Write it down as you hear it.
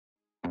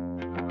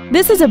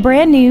This is a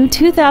brand new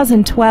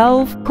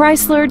 2012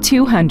 Chrysler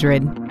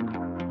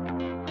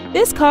 200.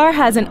 This car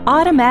has an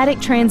automatic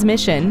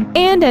transmission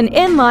and an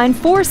inline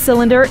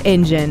 4-cylinder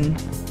engine.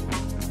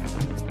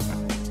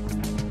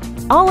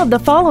 All of the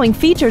following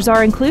features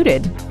are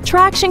included: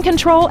 traction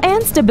control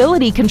and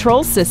stability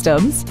control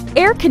systems,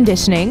 air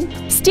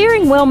conditioning,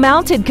 steering wheel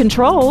mounted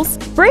controls,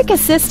 brake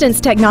assistance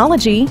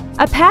technology,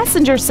 a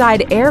passenger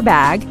side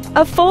airbag,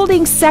 a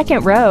folding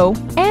second row,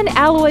 and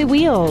alloy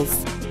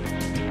wheels.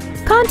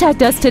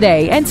 Contact us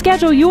today and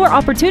schedule your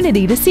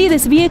opportunity to see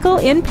this vehicle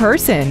in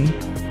person.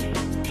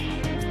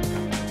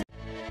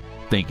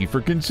 Thank you for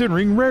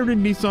considering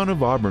Rairdon Nissan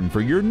of Auburn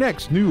for your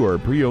next new or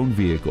pre-owned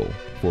vehicle.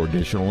 For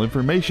additional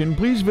information,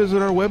 please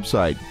visit our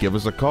website, give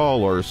us a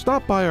call, or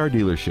stop by our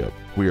dealership.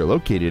 We are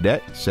located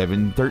at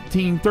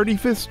 713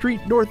 35th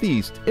Street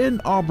Northeast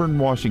in Auburn,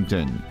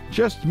 Washington,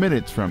 just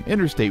minutes from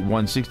Interstate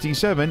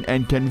 167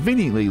 and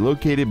conveniently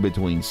located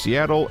between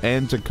Seattle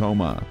and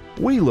Tacoma.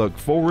 We look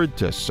forward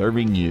to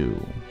serving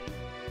you.